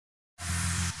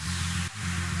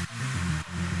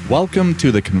Welcome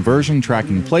to the Conversion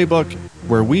Tracking Playbook,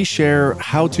 where we share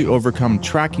how to overcome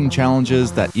tracking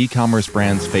challenges that e-commerce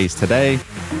brands face today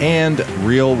and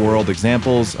real-world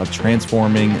examples of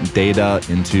transforming data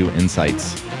into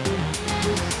insights.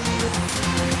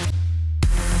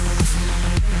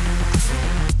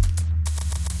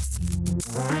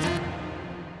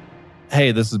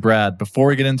 Hey, this is Brad. Before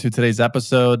we get into today's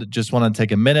episode, just want to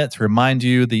take a minute to remind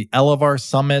you the Elevar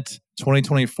Summit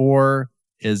 2024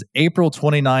 is April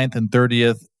 29th and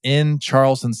 30th in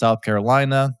Charleston, South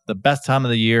Carolina. The best time of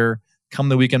the year. Come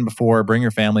the weekend before, bring your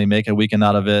family, make a weekend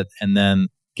out of it, and then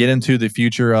get into the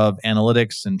future of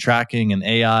analytics and tracking and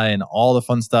AI and all the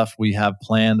fun stuff we have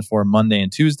planned for Monday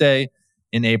and Tuesday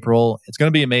in April. It's going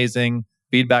to be amazing.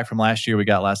 Feedback from last year we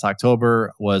got last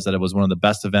October was that it was one of the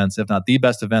best events, if not the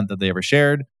best event that they ever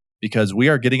shared, because we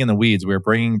are getting in the weeds. We are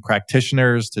bringing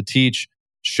practitioners to teach,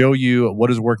 show you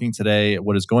what is working today,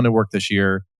 what is going to work this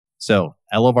year. So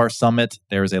Elevar Summit,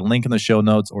 there is a link in the show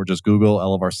notes, or just Google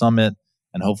Elevar Summit,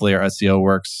 and hopefully our SEO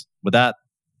works. With that,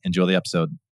 enjoy the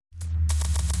episode.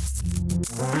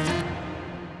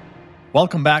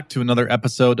 Welcome back to another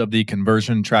episode of the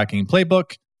Conversion Tracking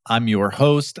Playbook. I'm your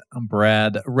host,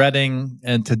 Brad Redding,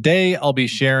 and today I'll be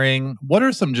sharing what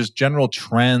are some just general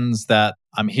trends that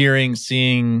I'm hearing,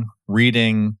 seeing,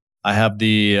 reading. I have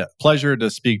the pleasure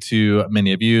to speak to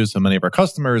many of you, so many of our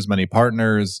customers, many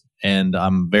partners, and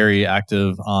I'm very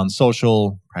active on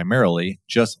social, primarily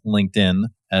just LinkedIn,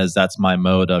 as that's my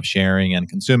mode of sharing and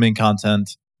consuming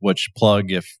content. Which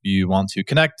plug if you want to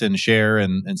connect and share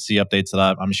and see updates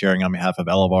that I'm sharing on behalf of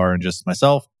Elevar and just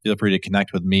myself. Feel free to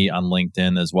connect with me on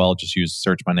LinkedIn as well. Just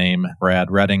search my name, Brad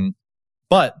Redding.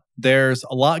 But there's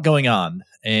a lot going on,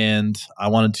 and I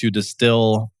wanted to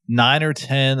distill 9 or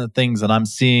 10 things that I'm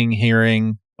seeing,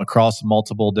 hearing across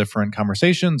multiple different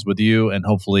conversations with you, and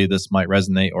hopefully this might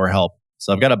resonate or help.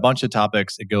 So I've got a bunch of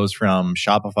topics. It goes from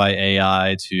Shopify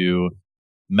AI to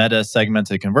meta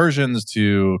segmented conversions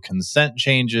to consent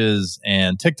changes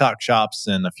and TikTok shops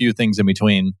and a few things in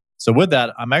between. So with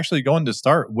that, I'm actually going to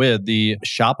start with the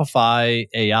Shopify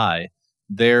AI.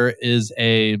 There is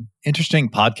a interesting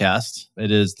podcast. It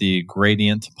is the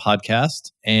Gradient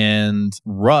podcast. And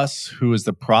Russ, who is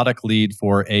the product lead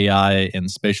for AI and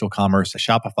spatial commerce at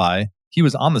Shopify, he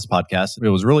was on this podcast. It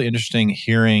was really interesting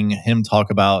hearing him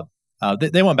talk about,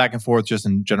 they went back and forth just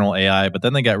in general AI, but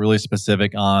then they got really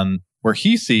specific on where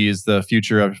he sees the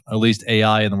future of at least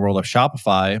AI in the world of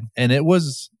Shopify. And it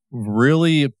was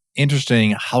really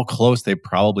interesting how close they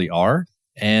probably are.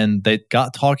 And they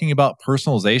got talking about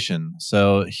personalization.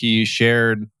 So he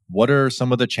shared what are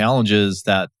some of the challenges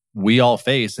that we all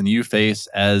face and you face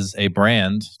as a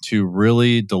brand to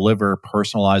really deliver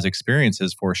personalized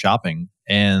experiences for shopping.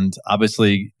 And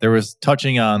obviously there was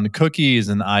touching on cookies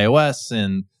and iOS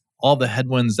and all the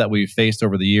headwinds that we've faced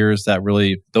over the years that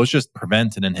really, those just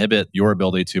prevent and inhibit your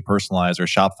ability to personalize, or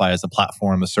Shopify as a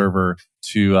platform, the server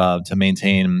to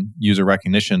maintain user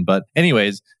recognition. But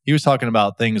anyways, he was talking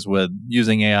about things with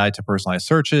using AI to personalize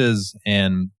searches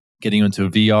and getting into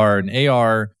VR and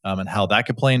AR and how that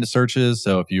could play into searches.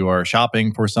 So if you are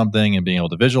shopping for something and being able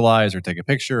to visualize or take a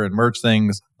picture and merge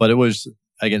things. But it was,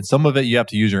 again, some of it you have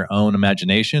to use your own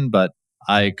imagination, but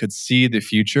I could see the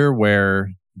future where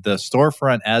the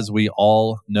storefront as we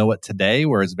all know it today,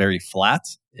 where it's very flat,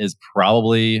 is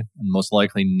probably and most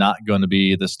likely not going to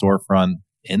be the storefront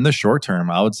in the short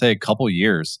term. I would say a couple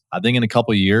years. I think in a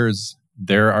couple years,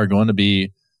 there are going to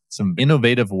be some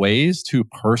innovative ways to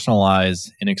personalize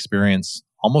an experience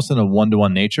almost in a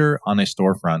one-to-one nature on a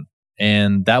storefront.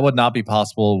 And that would not be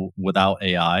possible without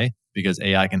AI, because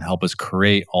AI can help us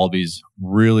create all these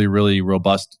really, really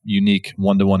robust, unique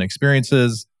one-to-one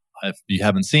experiences. If you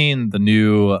haven't seen the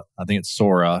new, I think it's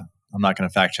Sora, I'm not going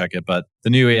to fact check it, but the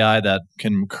new AI that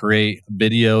can create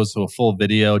videos, so a full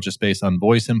video just based on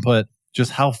voice input,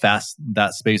 just how fast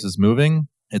that space is moving,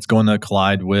 it's going to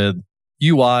collide with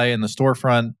UI in the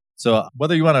storefront. So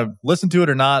whether you want to listen to it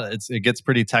or not, it gets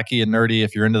pretty techy and nerdy.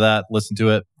 If you're into that, listen to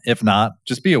it. If not,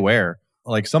 just be aware.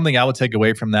 Like something I would take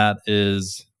away from that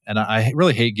is, and I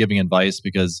really hate giving advice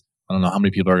because I don't know how many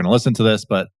people are going to listen to this,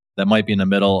 but that might be in the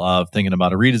middle of thinking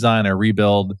about a redesign or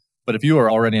rebuild. But if you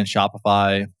are already in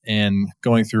Shopify and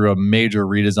going through a major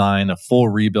redesign, a full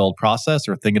rebuild process,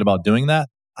 or thinking about doing that,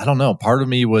 I don't know. Part of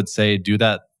me would say do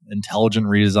that intelligent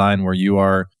redesign where you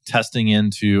are testing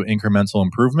into incremental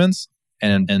improvements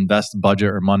and invest budget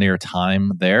or money or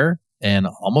time there and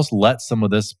almost let some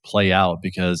of this play out,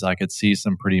 because I could see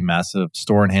some pretty massive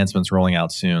store enhancements rolling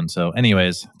out soon. So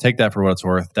anyways, take that for what it's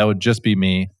worth. That would just be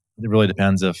me. It really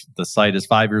depends if the site is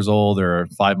 5 years old or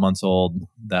 5 months old.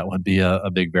 That would be a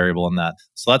big variable in that.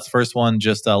 So that's the first one,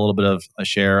 just a little bit of a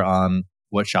share on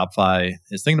what Shopify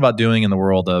is thinking about doing in the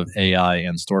world of AI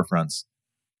and storefronts.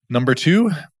 Number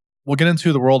two, we'll get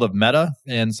into the world of Meta.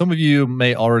 And some of you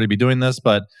may already be doing this,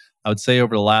 but I would say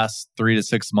over the last 3 to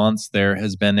 6 months, there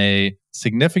has been a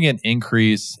significant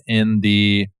increase in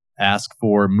the ask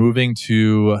for moving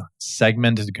to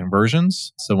segmented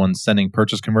conversions. So when sending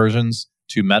purchase conversions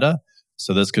to Meta,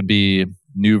 so this could be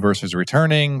new versus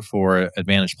returning for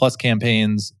Advantage Plus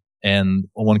campaigns. And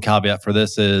one caveat for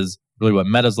this is really what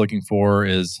Meta's looking for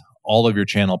is all of your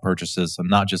channel purchases, so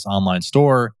not just online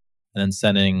store, and then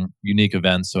sending unique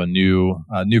events, so a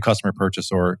new customer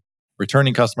purchase or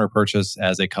returning customer purchase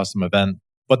as a custom event.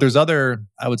 But there's other,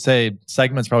 I would say,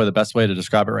 segments, probably the best way to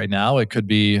describe it right now. It could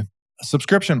be a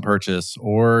subscription purchase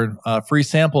or a free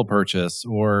sample purchase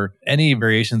or any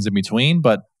variations in between.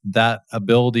 But that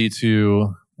ability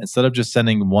to, instead of just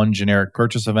sending one generic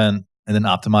purchase event and then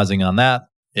optimizing on that,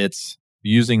 it's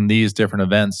using these different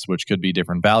events, which could be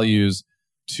different values,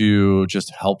 to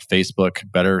just help Facebook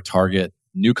better target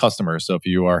new customers. So if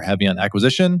you are heavy on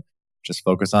acquisition, just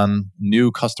focus on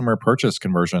new customer purchase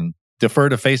conversion. Defer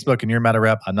to Facebook and your Meta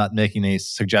rep. I'm not making any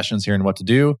suggestions here on what to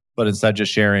do, but instead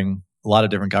just sharing a lot of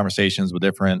different conversations with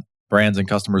different brands and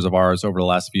customers of ours over the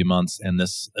last few months. And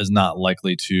this is not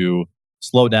likely to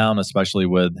slow down, especially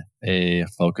with a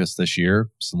focus this year,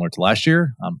 similar to last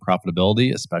year, on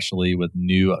profitability, especially with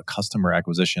new customer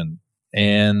acquisition.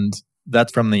 And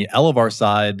that's from the Elevar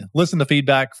side. Listen to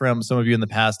feedback from some of you in the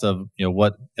past of,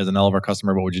 what as an Elevar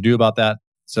customer, what would you do about that?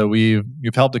 So we've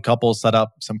helped a couple set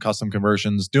up some custom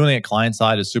conversions. Doing it client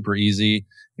side is super easy.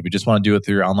 If you just want to do it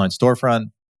through your online storefront,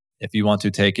 if you want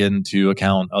to take into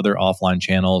account other offline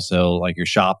channels, so like your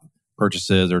shop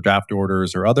purchases or draft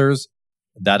orders or others,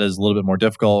 that is a little bit more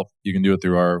difficult. You can do it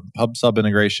through our pub sub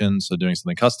integration, so doing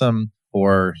something custom,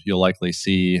 or you'll likely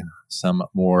see some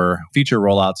more feature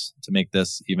rollouts to make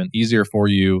this even easier for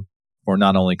you for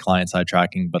not only client-side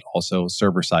tracking, but also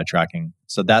server-side tracking.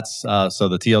 So that's so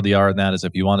the TLDR in that is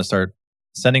if you want to start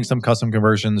sending some custom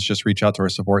conversions, just reach out to our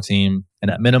support team. And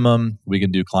at minimum, we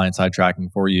can do client-side tracking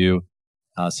for you,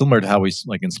 similar to how we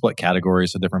can split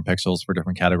categories, so different pixels for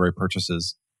different category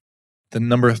purchases. The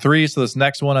number three, so this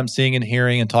next one I'm seeing and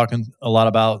hearing and talking a lot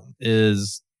about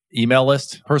is email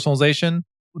list personalization.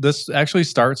 This actually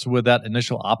starts with that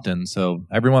initial opt-in. So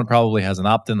everyone probably has an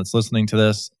opt-in that's listening to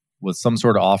this with some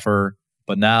sort of offer.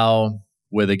 But now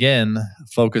with, again,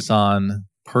 focus on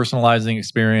personalizing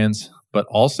experience, but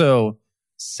also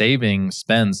saving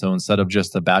spend. So instead of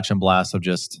just a batch and blast of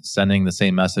just sending the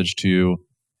same message to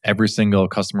every single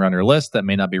customer on your list that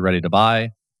may not be ready to buy,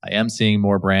 I am seeing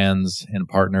more brands and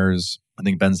partners. I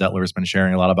think Ben Zettler has been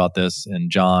sharing a lot about this, and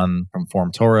John from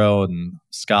Form Toro and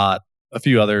Scott, a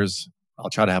few others. I'll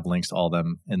try to have links to all of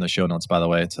them in the show notes, by the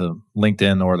way, to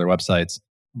LinkedIn or their websites.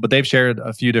 But they've shared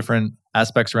a few different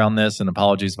aspects around this, and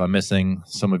apologies if I'm missing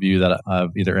some of you that I've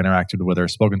either interacted with or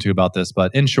spoken to about this.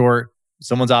 But in short,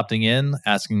 someone's opting in,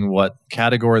 asking what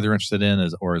category they're interested in,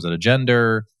 is it a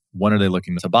gender? When are they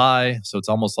looking to buy? So it's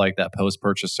almost like that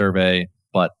post-purchase survey,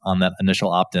 but on that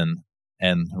initial opt-in.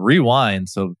 And rewind,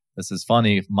 so this is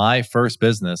funny, my first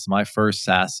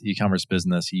SaaS e-commerce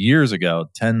business years ago,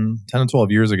 10 to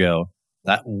 12 years ago,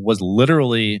 that was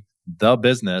literally the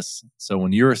business. So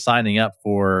when you were signing up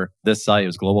for this site, it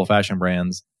was Global Fashion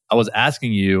Brands, I was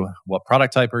asking you, what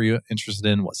product type are you interested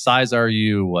in? What size are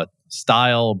you? What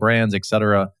style, brands,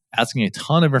 etc. Asking a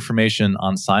ton of information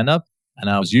on sign up. And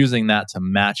I was using that to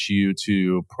match you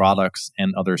to products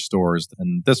and other stores.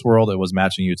 In this world, it was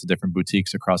matching you to different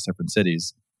boutiques across different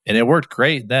cities. And it worked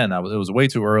great then. It was way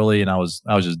too early, and I was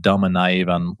just dumb and naive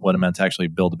on what it meant to actually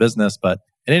build a business. But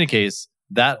in any case,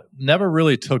 that never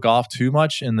really took off too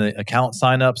much in the account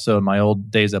sign up. So in my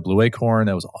old days at Blue Acorn,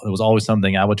 it was always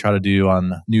something I would try to do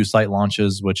on new site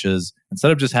launches, which is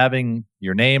instead of just having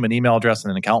your name and email address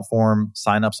and an account form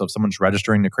sign up. So if someone's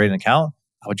registering to create an account,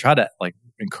 I would try to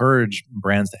encourage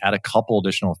brands to add a couple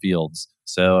additional fields.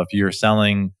 So if you're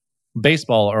selling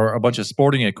baseball or a bunch of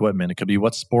sporting equipment, it could be,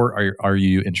 what sport are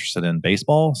you interested in?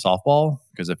 Baseball, softball?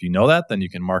 Because if you know that, then you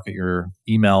can market your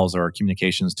emails or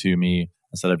communications to me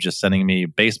instead of just sending me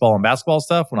baseball and basketball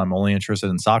stuff when I'm only interested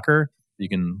in soccer. You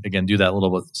can, again, do that little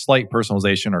bit slight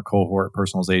personalization or cohort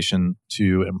personalization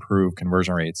to improve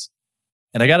conversion rates.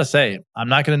 And I got to say, I'm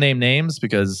not going to name names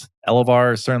because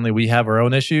Elevar, certainly we have our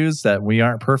own issues that we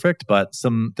aren't perfect, but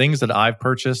some things that I've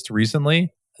purchased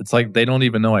recently, it's like they don't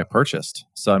even know I purchased.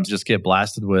 So I'm just get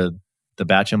blasted with the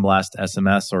batch and blast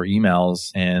SMS or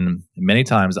emails. And many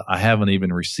times I haven't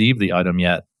even received the item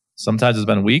yet. Sometimes it's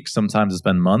been weeks, sometimes it's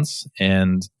been months,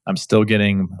 and I'm still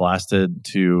getting blasted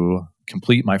to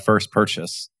complete my first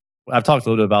purchase. I've talked a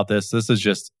little bit about this. This is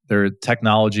just, their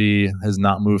technology has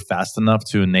not moved fast enough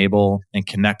to enable and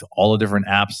connect all the different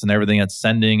apps and everything that's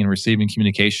sending and receiving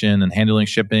communication and handling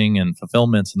shipping and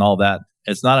fulfillments and all that.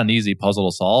 It's not an easy puzzle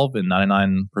to solve. And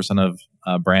 99%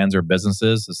 of brands or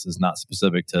businesses, this is not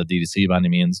specific to D2C by any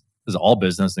means, this is all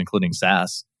business, including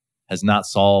SaaS, has not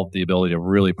solved the ability to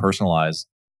really personalize.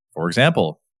 For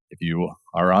example, if you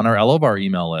are on our Elevar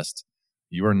email list,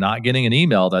 you are not getting an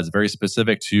email that's very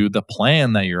specific to the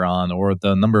plan that you're on or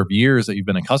the number of years that you've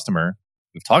been a customer.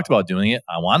 We've talked about doing it.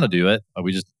 I want to do it, but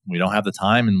we don't have the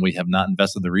time and we have not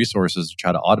invested the resources to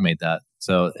try to automate that.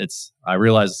 So I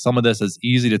realize some of this is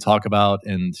easy to talk about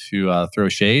and to throw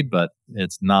shade, but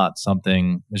it's just not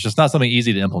something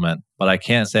easy to implement. But I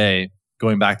can't say,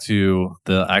 going back to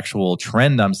the actual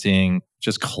trend I'm seeing,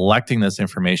 just collecting this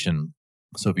information.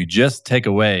 So if you just take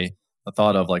away the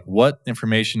thought of like, what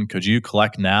information could you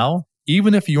collect now,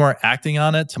 even if you aren't acting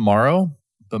on it tomorrow,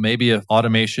 but maybe if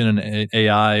automation and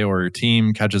AI or your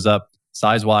team catches up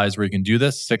size-wise where you can do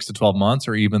this 6 to 12 months,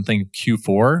 or even think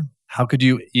Q4, how could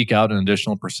you eke out an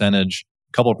additional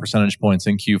couple of percentage points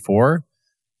in Q4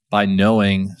 by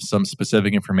knowing some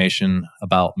specific information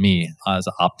about me as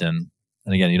an opt-in?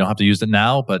 And again, you don't have to use it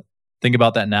now, but think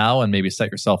about that now and maybe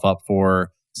set yourself up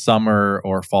for summer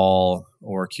or fall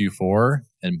or Q4,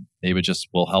 and maybe it just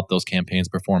will help those campaigns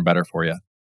perform better for you.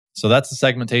 So that's the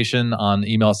segmentation on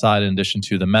the email side in addition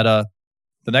to the meta.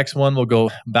 The next one will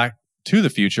go back to the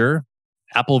future,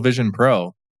 Apple Vision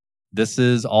Pro. This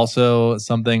is also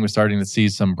something we're starting to see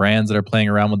some brands that are playing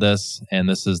around with this. And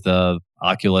this is the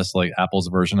Oculus, like Apple's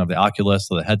version of the Oculus,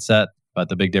 so the headset. But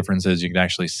the big difference is you can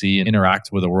actually see and interact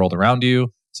with the world around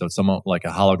you. So it's somewhat like a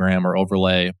hologram or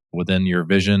overlay within your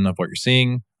vision of what you're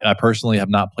seeing. I personally have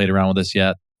not played around with this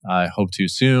yet. I hope to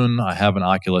soon. I have an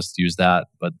Oculus to use that,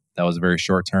 but that was very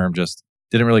short term. Just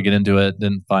didn't really get into it.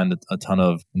 Didn't find a ton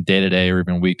of day-to-day or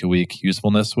even week-to-week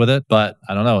usefulness with it. But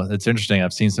I don't know. It's interesting.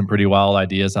 I've seen some pretty wild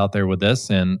ideas out there with this.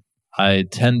 And I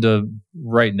tend to,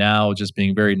 right now, just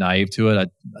being very naive to it,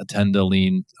 I tend to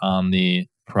lean on the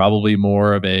probably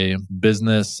more of a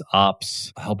business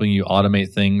ops, helping you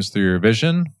automate things through your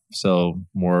vision. So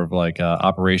more of like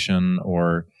operation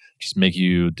or just make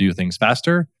you do things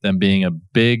faster than being a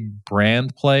big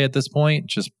brand play at this point.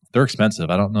 Just they're expensive.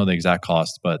 I don't know the exact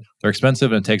cost, but they're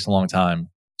expensive and it takes a long time.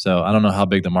 So I don't know how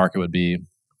big the market would be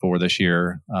for this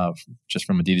year, just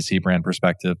from a D2C brand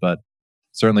perspective, but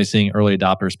certainly seeing early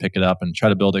adopters pick it up and try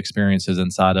to build experiences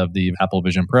inside of the Apple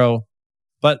Vision Pro.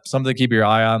 But something to keep your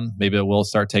eye on. Maybe it will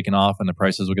start taking off and the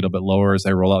prices will get a bit lower as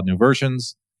they roll out new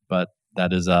versions. But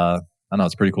that is, I know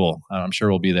it's pretty cool. I'm sure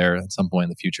we'll be there at some point in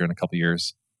the future in a couple of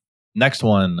years. Next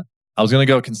one, I was going to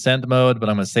go consent mode, but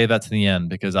I'm going to save that to the end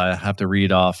because I have to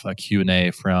read off a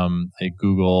Q&A from a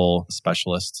Google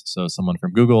specialist. So someone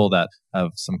from Google that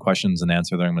have some questions and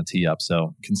answer that I'm going to tee up.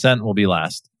 So consent will be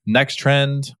last. Next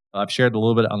trend, I've shared a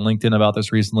little bit on LinkedIn about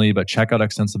this recently, but checkout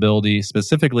extensibility,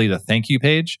 specifically the thank you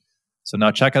page. So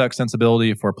now checkout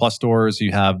extensibility for Plus stores,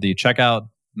 you have the checkout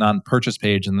non-purchase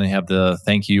page, and they have the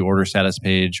thank you order status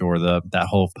page or that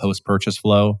whole post-purchase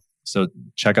flow. So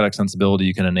checkout extensibility,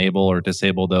 you can enable or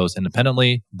disable those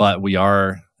independently. But we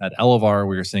are at Elevar,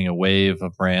 we are seeing a wave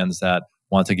of brands that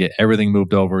want to get everything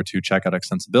moved over to checkout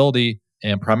extensibility,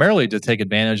 and primarily to take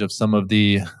advantage of some of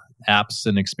the apps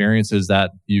and experiences that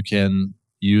you can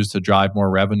use to drive more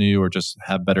revenue or just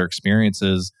have better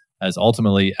experiences, as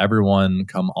ultimately everyone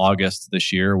come August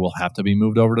this year will have to be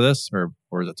moved over to this, or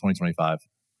is it 2025?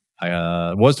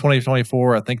 It was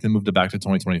 2024. I think they moved it back to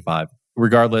 2025.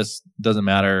 Regardless, doesn't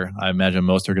matter. I imagine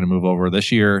most are going to move over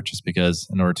this year just because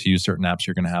in order to use certain apps,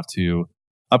 you're going to have to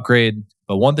upgrade.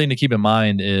 But one thing to keep in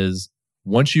mind is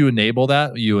once you enable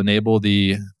that, you enable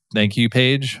the thank you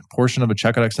page portion of a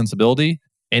checkout extensibility,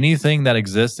 anything that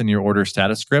exists in your order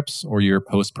status scripts or your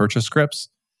post-purchase scripts,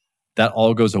 that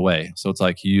all goes away. So it's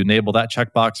like you enable that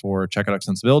checkbox for checkout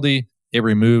extensibility, it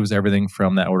removes everything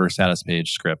from that order status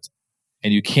page script.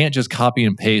 And you can't just copy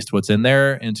and paste what's in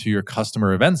there into your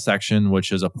customer events section,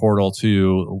 which is a portal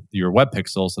to your web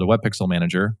pixel. So the web pixel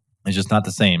manager is just not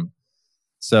the same.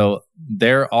 So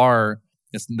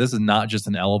this is not just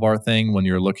an Elevar thing when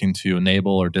you're looking to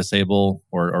enable or disable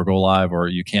or go live, or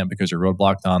you can't because you're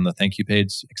roadblocked on the thank you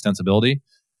page extensibility.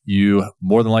 You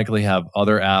more than likely have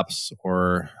other apps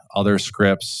or other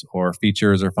scripts or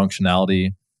features or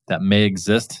functionality that may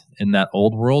exist in that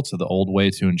old world. So the old way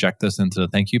to inject this into the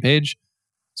thank you page.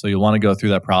 So you'll want to go through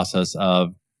that process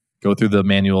of go through the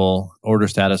manual order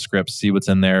status scripts, see what's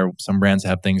in there. Some brands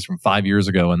have things from 5 years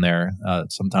ago in there.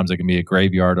 Sometimes it can be a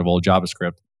graveyard of old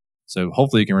JavaScript. So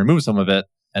hopefully you can remove some of it.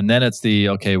 And then it's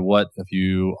okay, what if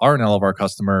you are an Elevar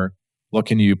customer, what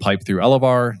can you pipe through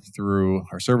Elevar, through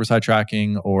our server-side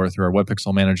tracking, or through our web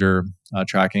pixel manager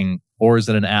tracking, or is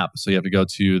it an app? So you have to go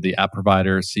to the app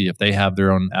provider, see if they have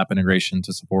their own app integration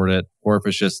to support it, or if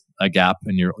it's just a gap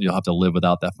and you'll have to live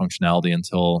without that functionality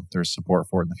until there's support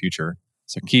for it in the future.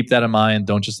 So keep that in mind.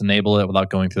 Don't just enable it without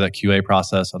going through that QA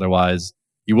process. Otherwise,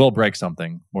 you will break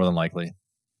something, more than likely.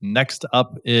 Next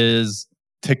up is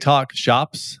TikTok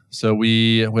Shops. So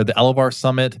with the Elevar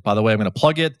Summit, by the way, I'm going to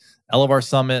plug it. Elevar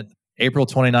Summit, April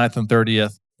 29th and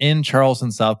 30th in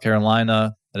Charleston, South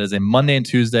Carolina. That is a Monday and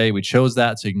Tuesday. We chose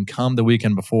that so you can come the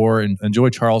weekend before and enjoy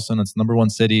Charleston. It's the number one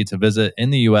city to visit in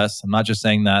the US. I'm not just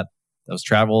saying that. That was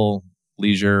Travel,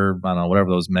 Leisure, I don't know, whatever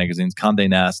those magazines, Condé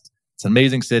Nast. It's an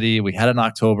amazing city. We had it in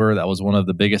October. That was one of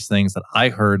the biggest things that I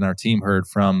heard and our team heard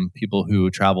from people who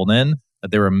traveled in,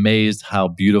 that they were amazed how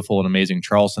beautiful and amazing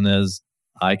Charleston is.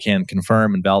 I can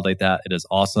confirm and validate that. It is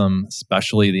awesome,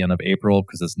 especially the end of April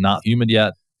because it's not humid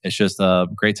yet. It's just a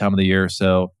great time of the year.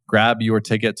 So grab your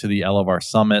ticket to the Elevar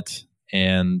Summit.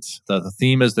 And the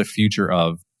theme is the future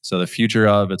of. So the future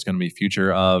of, it's going to be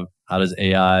future of how does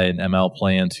AI and ML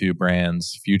play into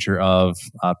brands, future of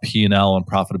P&L and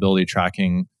profitability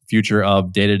tracking, future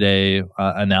of day-to-day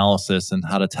analysis and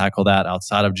how to tackle that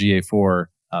outside of GA4,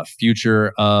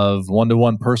 future of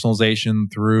one-to-one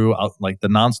personalization through like the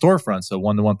non-storefront. So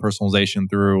one-to-one personalization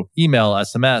through email,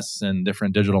 SMS, and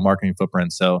different digital marketing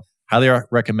footprints. So highly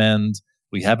recommend.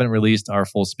 We haven't released our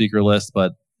full speaker list,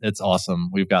 but it's awesome.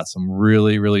 We've got some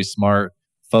really, really smart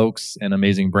folks and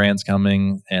amazing brands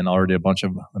coming, and already a bunch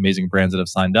of amazing brands that have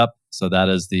signed up. So that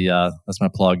is that's my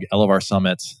plug, Elevar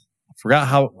Summit. I forgot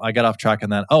how I got off track on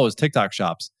that. Oh, it's TikTok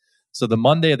Shops. So the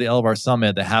Monday of the Elevar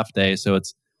Summit, the half day. So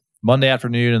it's Monday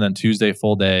afternoon and then Tuesday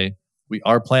full day. We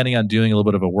are planning on doing a little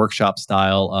bit of a workshop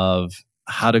style of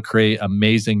how to create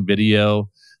amazing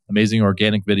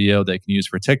organic video that you can use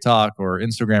for TikTok or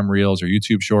Instagram Reels or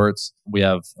YouTube Shorts. We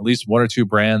have at least one or two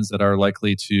brands that are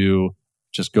likely to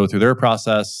just go through their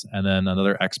process, and then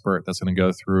another expert that's going to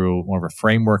go through more of a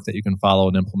framework that you can follow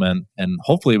and implement. And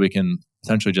hopefully we can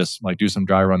potentially just like do some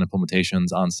dry run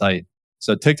implementations on site.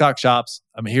 So TikTok Shops,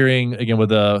 I'm hearing again with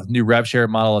the new rev share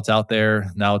model that's out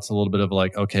there. Now it's a little bit of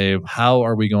like, okay, how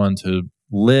are we going to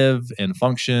live and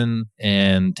function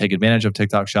and take advantage of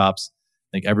TikTok Shops?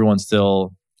 I think everyone's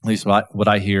still, at least what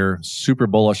I hear, super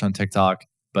bullish on TikTok.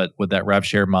 But with that rev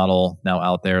share model now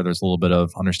out there, there's a little bit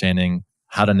of understanding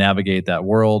how to navigate that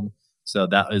world. So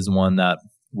that is one that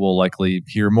we'll likely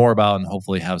hear more about and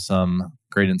hopefully have some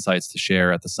great insights to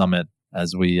share at the summit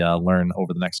as we learn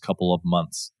over the next couple of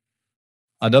months.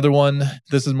 Another one,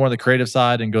 this is more on the creative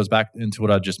side and goes back into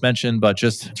what I just mentioned, but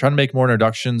just trying to make more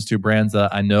introductions to brands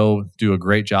that I know do a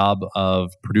great job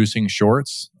of producing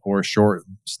shorts or short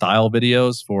style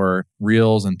videos for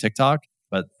Reels and TikTok.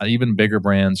 But even bigger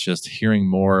brands, just hearing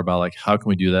more about like, how can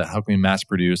we do that? How can we mass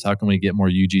produce? How can we get more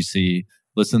UGC?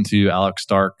 Listen to Alex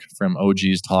Stark from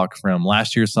OG's talk from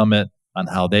last year's summit on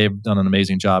how they've done an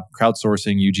amazing job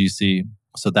crowdsourcing UGC.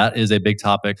 So that is a big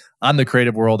topic on the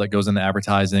creative world that goes into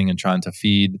advertising and trying to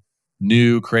feed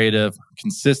new creative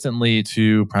consistently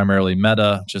to primarily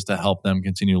Meta, just to help them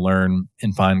continue to learn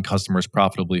and find customers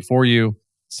profitably for you.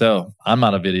 So I'm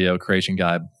not a video creation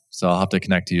guy, so I'll have to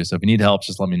connect to you. So if you need help,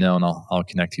 just let me know and I'll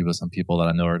connect you with some people that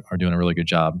I know are doing a really good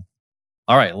job.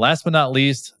 All right, last but not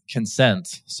least,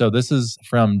 consent. So this is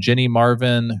from Jenny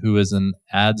Marvin, who is an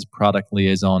ads product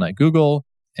liaison at Google.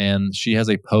 And she has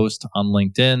a post on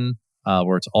LinkedIn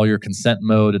where it's all your consent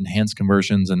mode, enhanced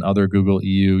conversions, and other Google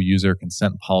EU user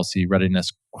consent policy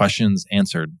readiness questions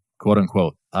answered, quote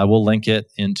unquote. I will link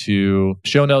it into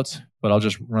show notes, but I'll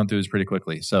just run through this pretty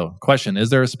quickly. So question, is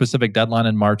there a specific deadline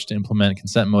in March to implement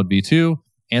consent mode V2?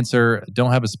 Answer,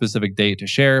 don't have a specific date to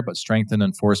share, but strengthened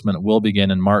enforcement will begin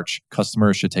in March.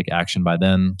 Customers should take action by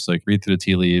then. So you can read through the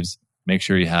tea leaves, make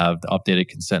sure you have the updated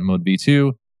consent mode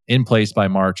V2 in place by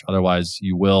March. Otherwise,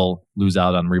 you will lose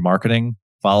out on remarketing.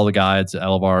 Follow the guides at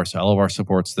Elevar. So Elevar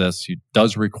supports this. It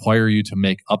does require you to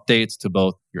make updates to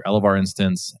both your Elevar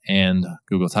instance and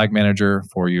Google Tag Manager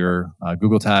for your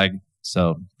Google Tag.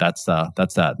 So that's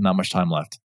that. Not much time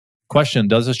left. Question,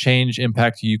 does this change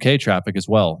impact UK traffic as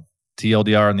well?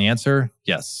 TLDR and the answer,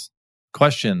 yes.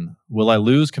 Question, will I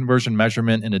lose conversion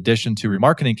measurement in addition to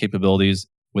remarketing capabilities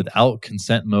without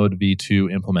consent mode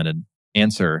V2 implemented?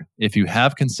 Answer, if you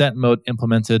have consent mode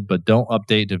implemented but don't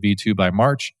update to V2 by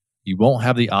March, you won't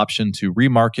have the option to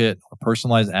remarket or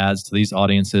personalize ads to these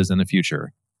audiences in the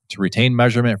future. To retain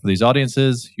measurement for these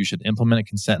audiences, you should implement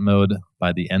consent mode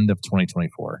by the end of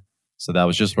 2024. So that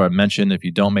was just what I mentioned. If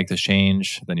you don't make this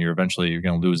change, then you're going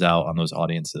to lose out on those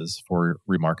audiences for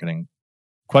remarketing.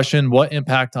 Question, what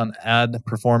impact on ad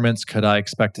performance could I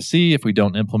expect to see if we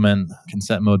don't implement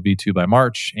consent mode V2 by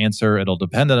March? Answer, it'll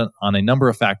depend on a number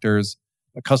of factors.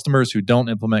 But customers who don't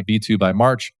implement V2 by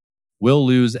March will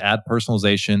lose ad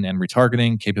personalization and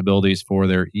retargeting capabilities for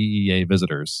their EEA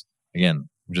visitors. Again,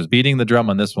 I'm just beating the drum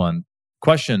on this one.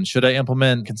 Question, should I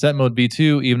implement consent mode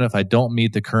V2 even if I don't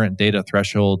meet the current data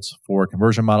thresholds for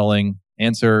conversion modeling?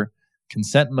 Answer,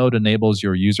 consent mode enables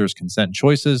your users' consent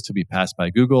choices to be passed by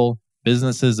Google.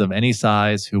 Businesses of any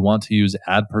size who want to use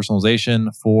ad personalization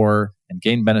for and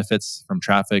gain benefits from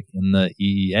traffic in the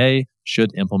EEA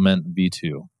should implement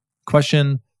V2.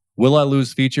 Question, will I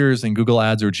lose features in Google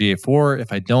Ads or GA4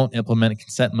 if I don't implement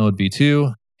consent mode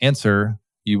V2? Answer,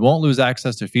 you won't lose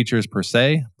access to features per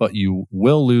se, but you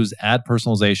will lose ad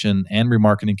personalization and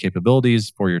remarketing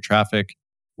capabilities for your traffic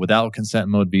without consent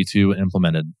mode V2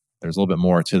 implemented. There's a little bit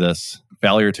more to this.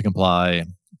 Failure to comply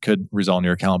could result in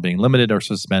your account being limited or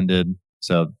suspended.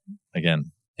 So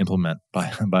again, implement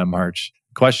by March.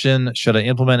 Question, should I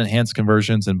implement enhanced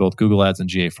conversions in both Google Ads and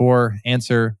GA4?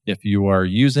 Answer, if you are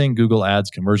using Google Ads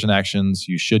conversion actions,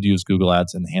 you should use Google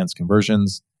Ads enhanced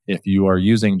conversions. If you are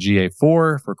using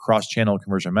GA4 for cross-channel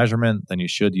conversion measurement, then you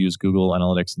should use Google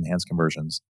Analytics enhanced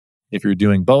conversions. If you're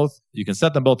doing both, you can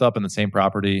set them both up in the same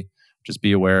property. Just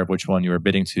be aware of which one you are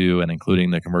bidding to and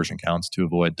including the conversion counts to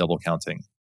avoid double counting.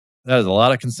 That is a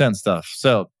lot of consent stuff.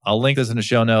 So I'll link this in the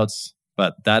show notes,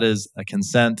 but that is a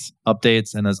consent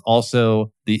updates and is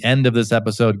also the end of this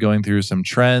episode going through some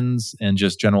trends and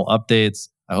just general updates.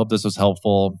 I hope this was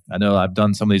helpful. I know I've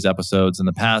done some of these episodes in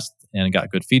the past and got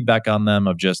good feedback on them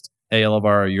of just, hey,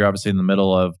 Elevar, you're obviously in the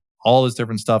middle of all this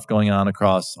different stuff going on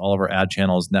across all of our ad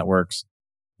channels, networks.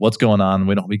 What's going on?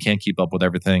 We can't keep up with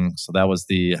everything. So that was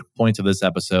the point of this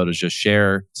episode, is just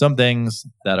share some things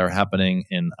that are happening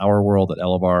in our world at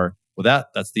Elevar. With that,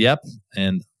 that's the ep.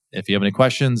 And if you have any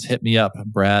questions, hit me up,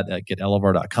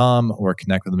 brad@getelevar.com, or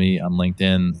connect with me on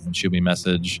LinkedIn and shoot me a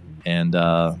message. And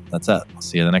that's it. I'll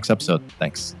see you in the next episode.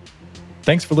 Thanks.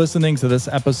 Thanks for listening to this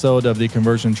episode of the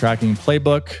Conversion Tracking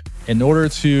Playbook. In order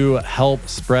to help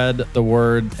spread the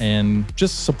word and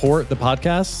just support the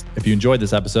podcast, if you enjoyed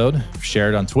this episode, share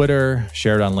it on Twitter,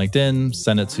 share it on LinkedIn,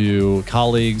 send it to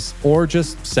colleagues, or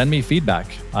just send me feedback.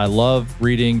 I love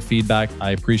reading feedback.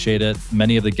 I appreciate it.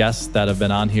 Many of the guests that have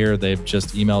been on here, they've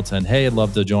just emailed saying, hey, I'd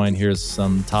love to join. Here's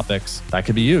some topics. That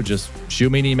could be you. Just shoot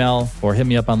me an email or hit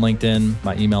me up on LinkedIn.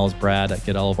 My email is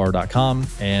brad@getelevar.com.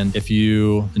 And if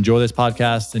you enjoy this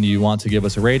podcast and you want to give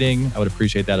us a rating, I would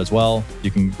appreciate that as well.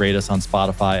 You can rate us on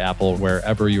Spotify, Apple,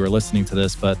 wherever you are listening to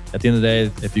this. But at the end of the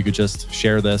day, if you could just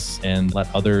share this and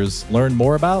let others learn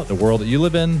more about the world that you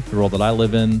live in, the world that I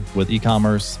live in with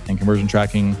e-commerce and conversion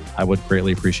tracking, I would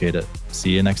greatly appreciate it.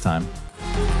 See you next time.